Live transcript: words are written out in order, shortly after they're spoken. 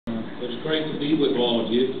It's great to be with all of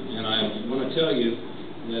you, and I want to tell you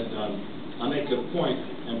that I make a point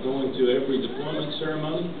of going to every deployment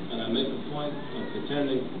ceremony, and I make a point of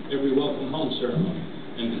attending every welcome home ceremony.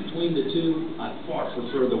 And between the two, I far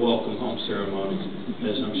prefer the welcome home ceremonies,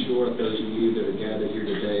 as I'm sure those of you that are gathered here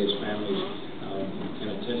today as families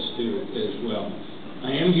can attest to as well.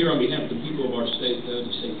 I am here on behalf of the people of our state, though,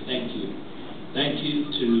 to say thank you. Thank you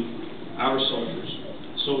to our soldiers,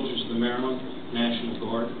 soldiers of the Maryland National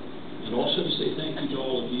Guard, and also to say thank you to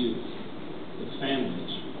all of you, the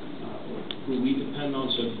families, who we depend on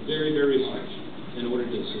so very, very much in order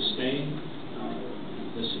to sustain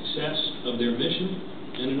the success of their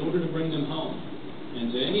mission and in order to bring them home. And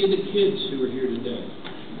to any of the kids who are here today,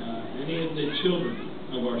 any of the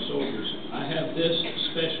children of our soldiers, I have this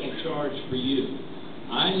special charge for you.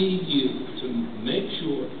 I need you to make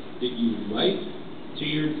sure that you write to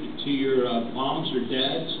your moms or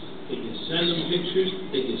dads, that you send them pictures,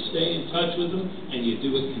 that you stay in touch with them, and you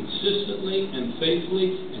do it consistently and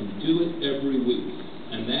faithfully, and do it every week.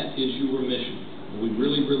 And that is your mission. We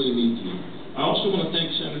really, really need you. I also want to thank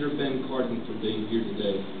Senator Ben Cardin for being here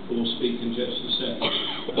today, who will speak in just a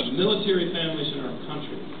second. Military families in our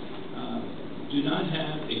country do not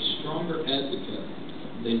have a stronger advocate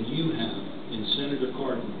than you have in Senator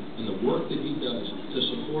Cardin and the work that he does to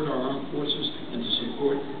support our armed forces and to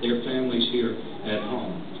support their families here at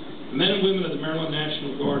home. The men and women of the Maryland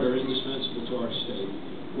National Guard are indispensable to our state.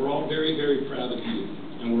 We're all very, very proud of you,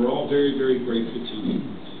 and we're all very, very grateful to you.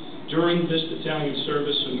 During this battalion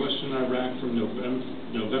service in Western Iraq from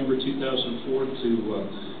November 2004 to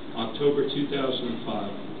October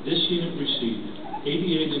 2005, this unit received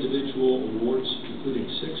 88 individual awards, including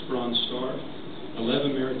 6 Bronze Stars,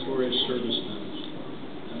 11 Meritorious Service Medals.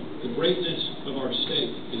 The greatness of our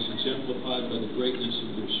state is exemplified by the greatness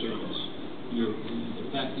of your service.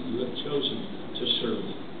 The fact that you have chosen to serve.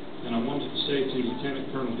 And I wanted to say to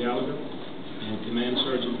Lieutenant Colonel Gallagher and Command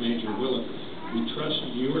Sergeant Major Willett, we trust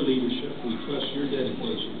your leadership, we trust your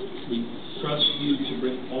dedication, we trust you to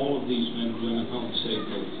bring all of these men and women home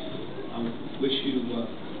safely. I wish you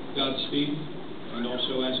Godspeed, and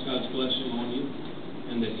also ask God's blessing on you,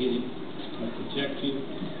 and that He will protect you,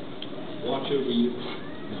 watch over you,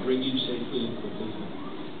 and bring you safely and quickly home.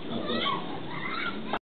 God bless.